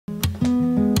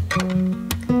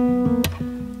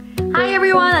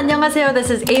Annyeonghaseyo, this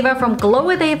is Ava from Glow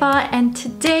with Ava, and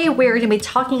today we're going to be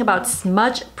talking about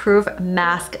smudge-proof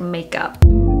mask makeup.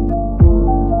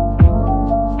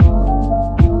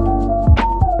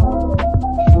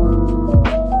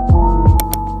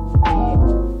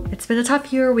 It's been a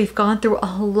tough year. We've gone through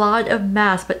a lot of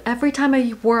masks, but every time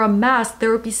I wore a mask,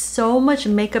 there would be so much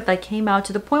makeup that came out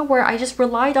to the point where I just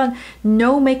relied on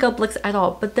no makeup looks at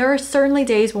all. But there are certainly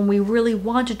days when we really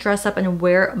want to dress up and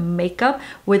wear makeup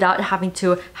without having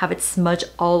to have it smudge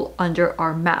all under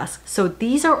our mask. So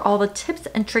these are all the tips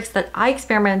and tricks that I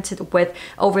experimented with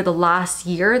over the last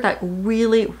year that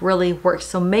really work.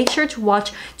 So make sure to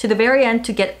watch to the very end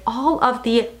to get all of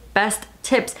the best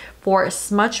tips for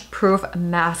smudge-proof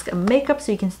mask makeup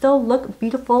so you can still look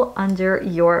beautiful under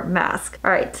your mask.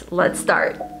 All right, let's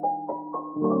start.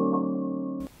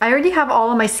 I already have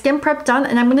all of my skin prep done,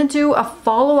 and I'm going to do a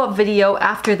follow-up video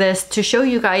after this to show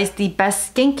you guys the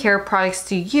best skincare products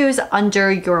to use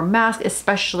under your mask,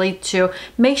 especially to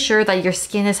make sure that your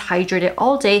skin is hydrated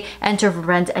all day and to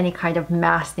prevent any kind of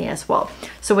masking as well.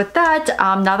 So with that,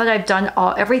 now that I've done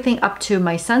everything up to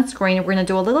my sunscreen, we're going to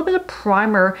do a little bit of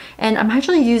primer, and I'm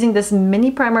actually using this mini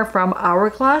primer from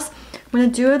Hourglass. I'm going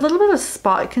to do a little bit of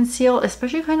spot conceal,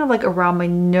 especially kind of like around my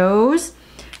nose,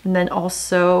 and then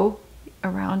also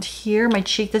around here, my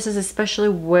cheek. This is especially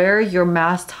where your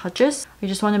mask touches. I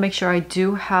just want to make sure I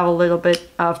do have a little bit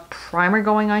of primer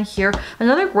going on here.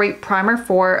 Another great primer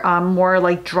for more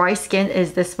like dry skin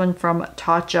is this one from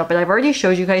Tatcha, but I've already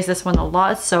showed you guys this one a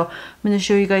lot, so I'm going to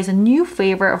show you guys a new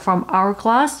favorite from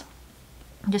Hourglass.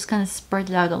 I'm just going to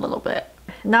spread it out a little bit.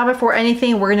 Now before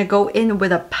anything, we're going to go in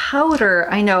with a powder.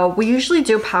 I know we usually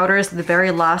do powders the very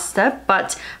last step,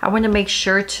 but I want to make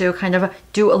sure to kind of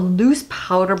do a loose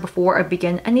powder before I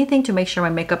begin anything to make sure my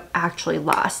makeup actually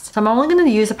lasts. So I'm only going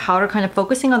to use a powder kind of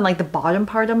focusing on like the bottom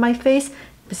part of my face,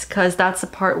 because that's the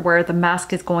part where the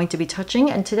mask is going to be touching.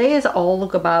 And today is all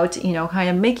about, you know, kind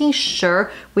of making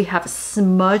sure we have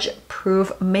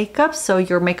smudge-proof makeup so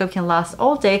your makeup can last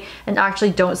all day and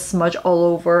actually don't smudge all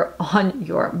over on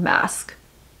your mask.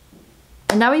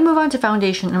 And now we move on to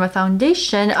foundation. And with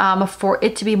foundation, for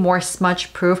it to be more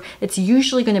smudge proof, it's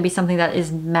usually going to be something that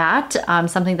is matte,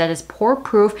 something that is pore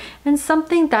proof, and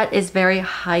something that is very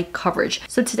high coverage.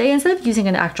 So today, instead of using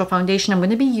an actual foundation, I'm going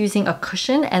to be using a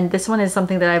cushion. And this one is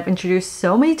something that I've introduced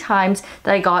so many times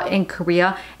that I got in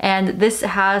Korea. And this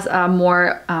has a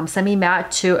more semi-matte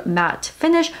to matte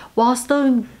finish while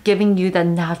still giving you the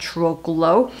natural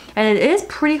glow. And it is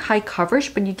pretty high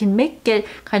coverage, but you can make it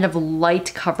kind of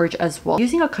light coverage as well.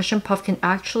 Using a cushion puff can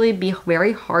actually be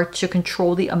very hard to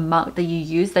control the amount that you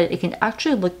use, that it can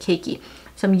actually look cakey.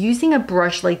 So I'm using a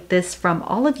brush like this from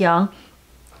Olive Young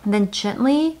and then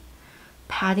gently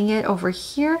patting it over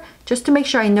here just to make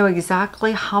sure I know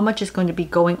exactly how much is going to be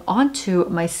going onto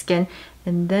my skin,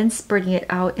 and then spreading it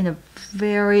out in a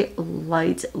very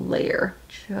light layer,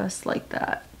 just like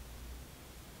that.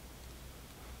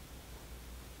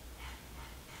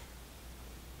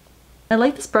 I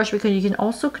like this brush because you can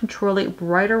also control it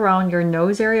right around your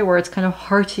nose area where it's kind of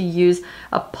hard to use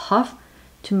a puff,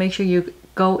 to make sure you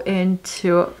go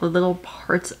into the little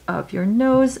parts of your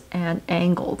nose and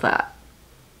angle that.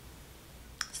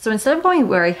 So instead of going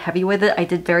very heavy with it, I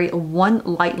did one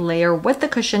light layer with the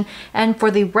cushion, and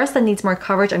for the rest that needs more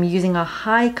coverage, I'm using a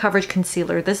high coverage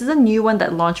concealer. This is a new one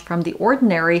that launched from The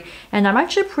Ordinary, and I'm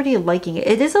actually pretty liking it.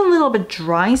 It is a little bit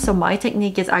dry, so my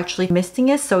technique is actually misting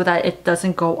it so that it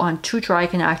doesn't go on too dry,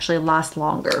 it can actually last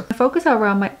longer. I focus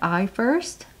around my eye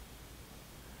first,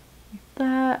 like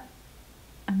that,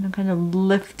 and then kind of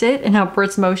lift it in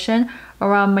upwards motion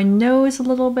around my nose a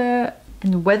little bit.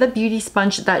 And with a beauty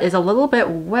sponge that is a little bit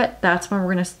wet, that's when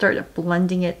we're going to start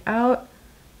blending it out.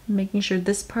 Making sure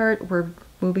this part, we're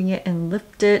moving it in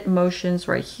lifted motions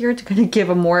right here to kind of give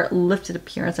a more lifted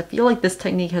appearance. I feel like this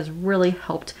technique has really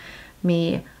helped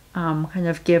me kind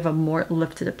of give a more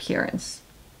lifted appearance.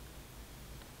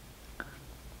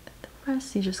 The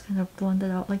rest, you just kind of blend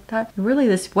it out like that. Really,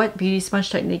 this wet beauty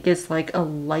sponge technique is like a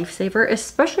lifesaver,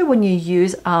 especially when you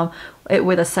use it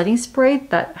with a setting spray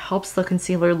that helps the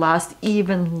concealer last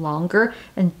even longer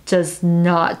and does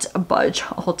not budge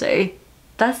all day.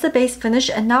 That's the base finish,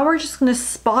 and now we're just going to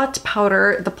spot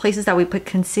powder the places that we put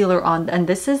concealer on, and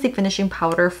this is the finishing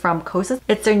powder from Kosas.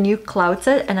 It's their new cloud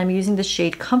set, and I'm using the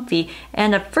shade Comfy.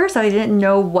 And at first I didn't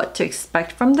know what to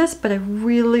expect from this, but I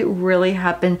really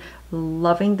have been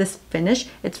loving this finish.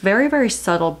 It's very, very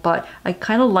subtle, but I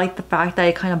kind of like the fact that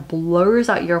it kind of blurs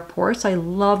out your pores. So I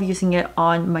love using it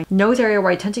on my nose area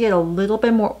where I tend to get a little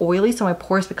bit more oily, so my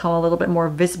pores become a little bit more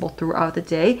visible throughout the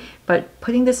day. But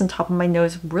putting this on top of my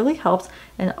nose really helps,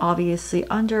 and obviously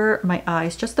under my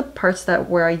eyes, just the parts that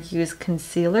where I use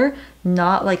concealer,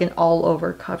 not like an all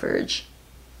over coverage.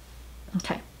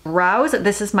 Okay. Brows,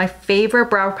 this is my favorite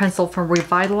brow pencil from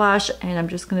Revitalash, and I'm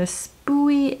just gonna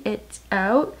spooey it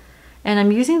out. And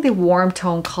I'm using the warm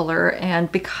tone color,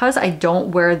 and because I don't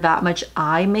wear that much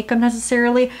eye makeup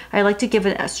necessarily, I like to give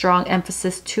it a strong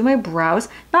emphasis to my brows.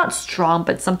 Not strong,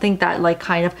 but something that like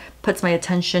kind of puts my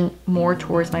attention more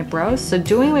towards my brows. So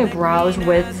doing my brows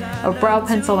with a brow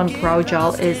pencil and brow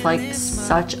gel is like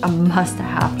such a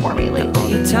must-have for me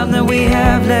lately. The time that we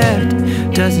have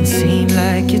left doesn't seem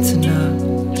like it's enough.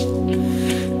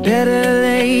 Better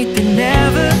late than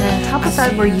never. And then on top of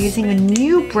that, we're using a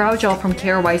new brow gel from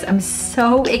Kjaer Weis. I'm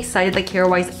so excited that Kjaer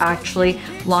Weis actually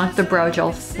launched the brow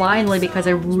gel finally, because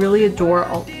I really adore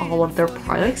all of their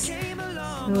products.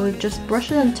 So just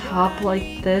brush it on top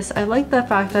like this. I like the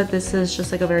fact that this is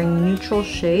just like a very neutral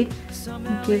shade.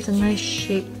 It gives a nice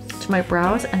shape to my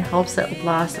brows and helps it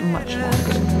last much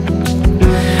longer.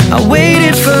 I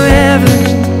waited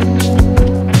forever.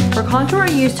 For contour, I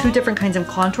use two different kinds of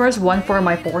contours, one for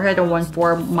my forehead and one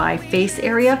for my face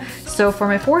area. So for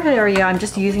my forehead area, I'm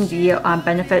just using the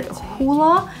Benefit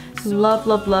Hoola. Love,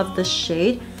 love, love this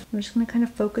shade. I'm just gonna kind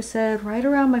of focus it right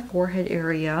around my forehead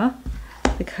area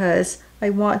because I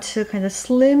want to kind of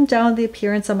slim down the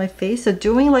appearance on my face. So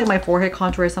doing like my forehead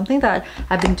contour is something that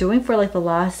I've been doing for like the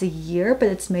last year, but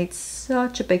it's made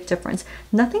such a big difference.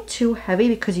 Nothing too heavy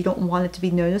because you don't want it to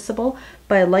be noticeable,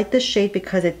 but I like this shade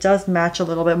because it does match a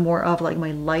little bit more of like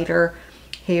my lighter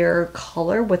hair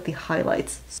color with the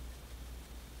highlights.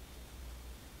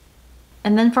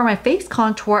 And then for my face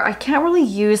contour, I can't really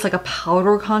use like a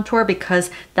powder contour because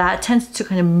that tends to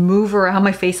kind of move around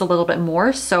my face a little bit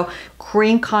more. So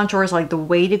cream contour is like the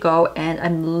way to go, and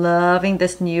I'm loving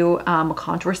this new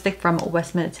contour stick from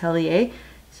Westman Atelier.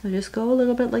 So just go a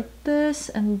little bit like this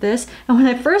and this. And when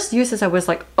I first used this, I was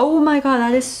like, oh my god,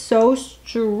 that is so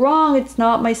strong. It's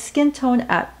not my skin tone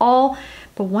at all.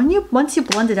 But once you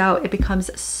blend it out, it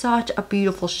becomes such a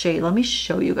beautiful shade. Let me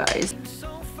show you guys.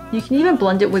 You can even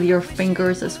blend it with your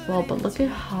fingers as well, but look at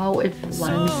how it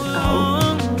blends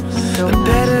out. So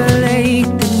better late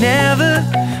than never.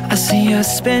 I see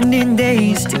us spending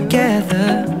days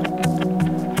together,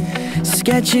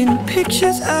 sketching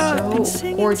pictures up.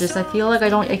 So gorgeous. I feel like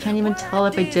I can't even tell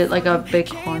if I did like a big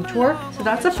contour. So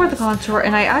that's it for the contour,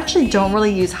 and I actually don't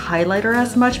really use highlighter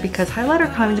as much because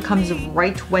highlighter kind of comes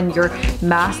right when your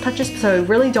mask touches, so I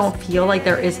really don't feel like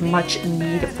there is much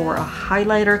need for a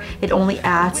highlighter. It only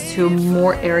adds to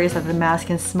more areas that the mask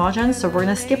can smudge on, so we're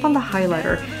gonna skip on the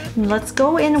highlighter. And let's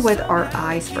go in with our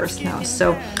eyes first now.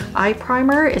 So eye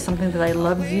primer is something that I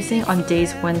love using on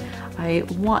days when I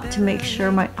want to make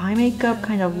sure my eye makeup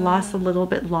kind of lasts a little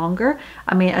bit longer.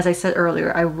 I mean, as I said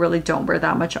earlier, I really don't wear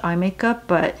that much eye makeup,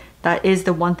 but that is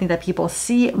the one thing that people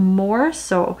see more.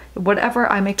 So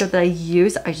whatever eye makeup that I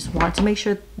use, I just want to make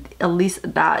sure at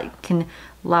least that can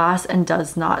last and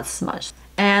does not smudge.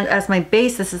 And as my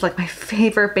base, this is like my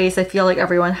favorite base. I feel like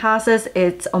everyone has this.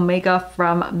 It's Omega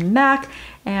from MAC.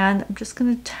 And I'm just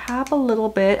gonna tap a little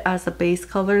bit as a base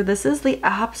color. This is the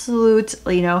absolute,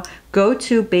 you know,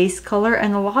 go-to base color.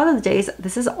 And a lot of the days,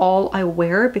 this is all I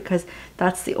wear because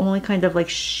that's the only kind of like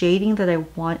shading that I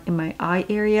want in my eye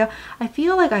area. I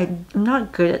feel like I'm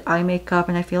not good at eye makeup,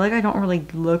 and I feel like I don't really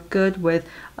look good with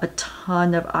a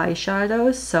ton of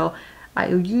eyeshadows. So I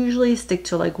usually stick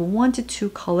to like 1 to 2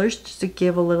 colors just to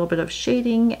give a little bit of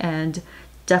shading and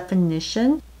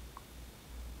definition.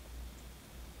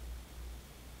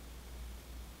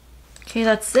 Okay,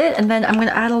 that's it. And then I'm going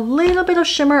to add a little bit of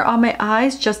shimmer on my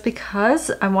eyes just because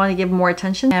I want to give more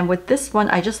attention. And with this one,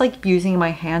 I just like using my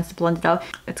hands to blend it out.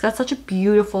 It's got such a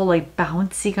beautiful, like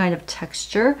bouncy kind of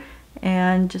texture.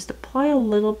 And just apply a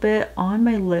little bit on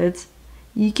my lids.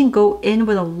 You can go in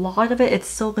with a lot of it. It's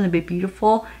still going to be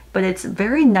beautiful, but it's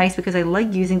very nice because I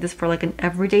like using this for like an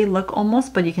everyday look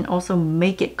almost, but you can also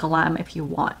make it glam if you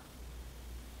want.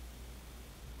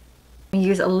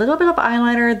 Use a little bit of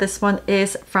eyeliner. This one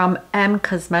is from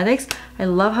Cosmetics. I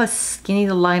love how skinny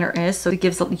the liner is, so it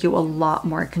gives you a lot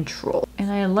more control. And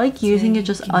I like using it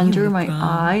just under my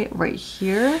eye right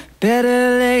here.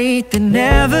 Better late than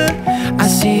never. I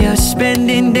see us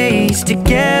spending days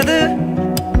together,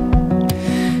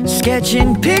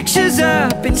 sketching pictures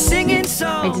up and singing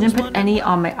songs. I didn't put any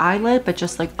on my eyelid, but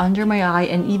just like under my eye,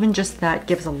 and even just that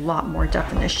gives a lot more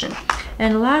definition.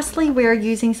 And lastly, we're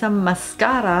using some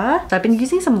mascara. I've been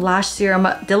using some lash serum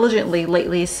diligently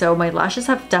lately, so my lashes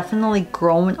have definitely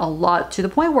grown a lot to the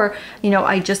point where, you know,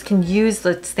 I just can use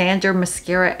the standard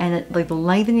mascara and it, like the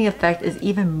lengthening effect is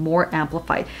even more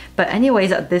amplified. But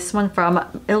anyways, this one from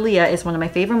ILIA is one of my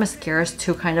favorite mascaras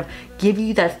to kind of give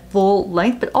you that full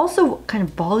length, but also kind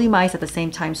of volumize at the same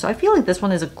time. So I feel like this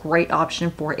one is a great option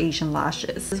for Asian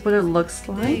lashes. This is what it looks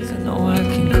like. I know I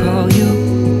can call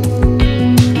you.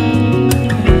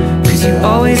 You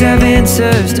always have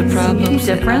answers to problems.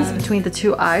 See the difference between the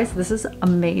two eyes? This is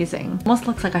amazing. Almost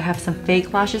looks like I have some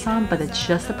fake lashes on, but it's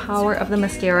just the power of the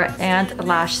mascara and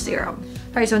lash serum.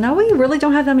 Alright, so now we really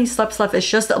don't have that many steps left. It's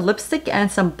just a lipstick and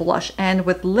some blush. And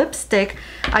with lipstick,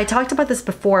 I talked about this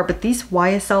before, but these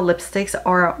YSL lipsticks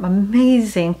are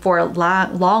amazing for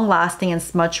long-lasting and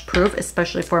smudge-proof,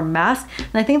 especially for mask.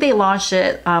 And I think they launched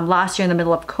it last year in the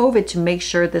middle of COVID to make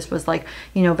sure this was like,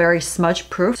 you know, very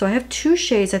smudge-proof. So I have two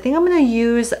shades. I think I'm going to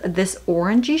use this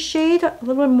orangey shade a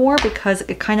little bit more because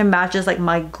it kind of matches like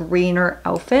my greener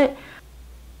outfit.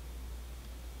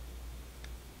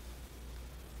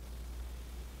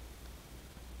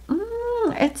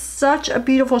 It's such a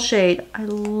beautiful shade. I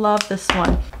love this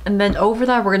one. And then over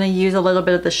that, we're going to use a little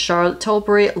bit of the Charlotte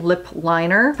Tilbury lip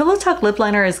liner. Pillow Talk lip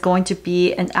liner is going to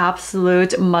be an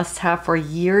absolute must-have for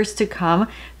years to come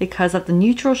because of the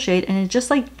neutral shade, and it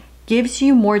just like gives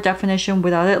you more definition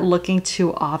without it looking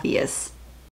too obvious.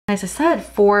 As I said,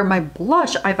 for my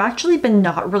blush, I've actually been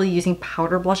not really using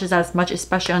powder blushes as much,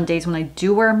 especially on days when I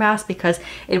do wear a mask because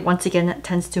it once again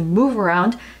tends to move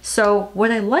around. So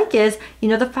what I like is, you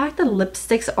know, the fact that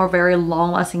lipsticks are very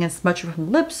long lasting and smudge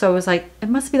from lips. So it's like, it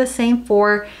must be the same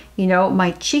for, you know,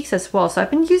 my cheeks as well. So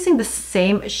I've been using the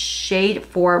same shade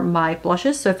for my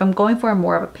blushes. So if I'm going for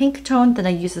more of a pink tone, then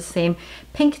I use the same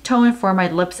pink tone for my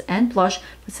lips and blush.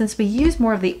 But since we use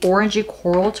more of the orangey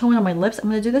coral tone on my lips, I'm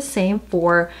going to do the same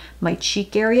for my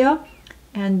cheek area.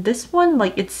 And this one,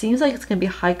 like, it seems like it's going to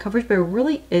be high coverage, but it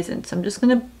really isn't. So I'm just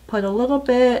going to put a little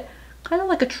bit, kind of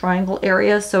like a triangle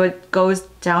area, so it goes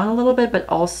down a little bit, but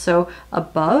also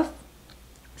above.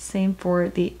 Same for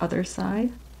the other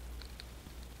side.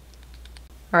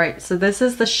 All right, so this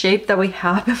is the shape that we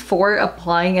have before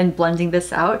applying and blending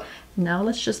this out. Now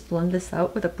let's just blend this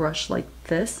out with a brush like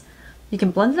this. You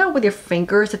can blend it out with your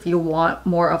fingers if you want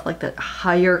more of like that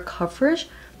higher coverage,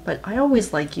 but I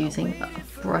always like using a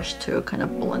brush to kind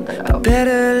of blend it out.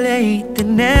 Better late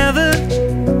than never.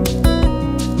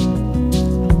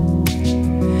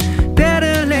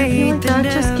 Better late than never. That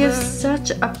just gives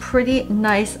such a pretty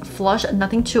nice flush,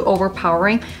 nothing too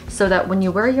overpowering, so that when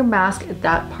you wear your mask,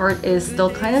 that part is still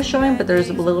kind of showing, but there's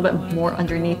a little bit more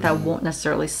underneath that won't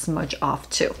necessarily smudge off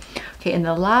too. Okay, and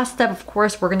the last step, of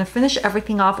course, we're gonna finish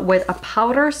everything off with a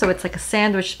powder. So it's like a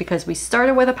sandwich because we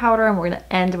started with a powder and we're gonna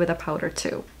end with a powder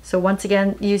too. So once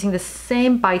again, using the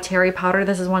same By Terry powder.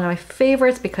 This is one of my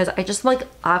favorites because I just like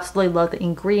absolutely love the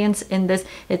ingredients in this.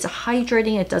 It's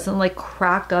hydrating, it doesn't like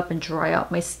crack up and dry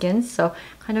out my skin. So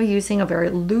kind of using a very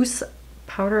loose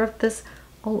powder of this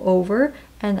all over.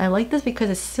 And I like this because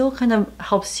it still kind of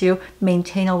helps you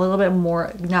maintain a little bit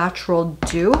more natural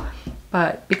dew.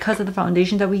 But because of the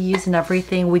foundation that we use and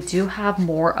everything, we do have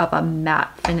more of a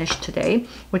matte finish today,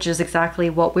 which is exactly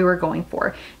what we were going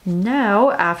for.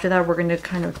 Now, after that, we're going to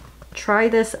kind of try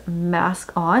this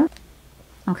mask on.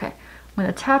 Okay, I'm going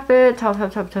to tap it,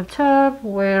 tap,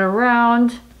 wear it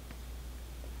around.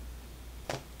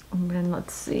 And then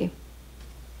let's see.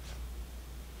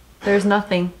 There's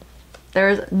nothing.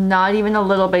 There's not even a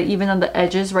little bit, even on the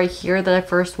edges right here that I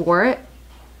first wore it.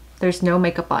 There's no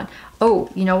makeup on. Oh,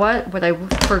 you know what? What I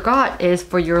forgot is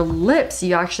for your lips,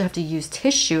 you actually have to use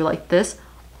tissue like this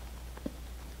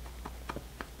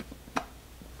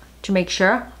to make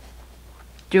sure.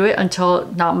 Do it until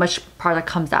not much product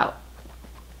comes out.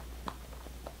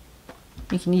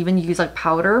 You can even use like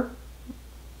powder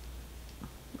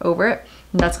over it,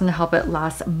 and that's going to help it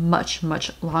last much,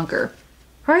 much longer.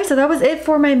 Alright, so that was it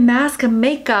for my mask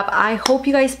makeup. I hope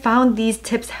you guys found these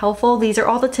tips helpful. These are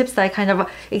all the tips that I kind of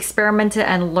experimented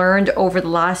and learned over the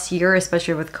last year,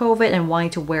 especially with COVID and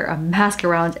wanting to wear a mask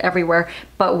around everywhere,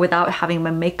 but without having my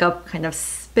makeup kind of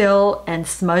spill and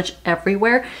smudge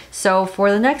everywhere. So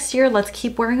for the next year, let's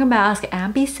keep wearing a mask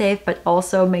and be safe, but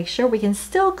also make sure we can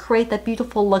still create that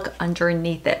beautiful look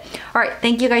underneath it. All right,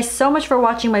 thank you guys so much for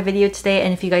watching my video today.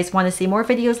 And if you guys want to see more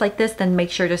videos like this, then make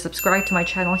sure to subscribe to my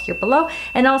channel here below,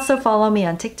 and also follow me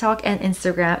on TikTok and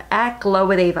Instagram at Glow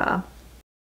with Ava.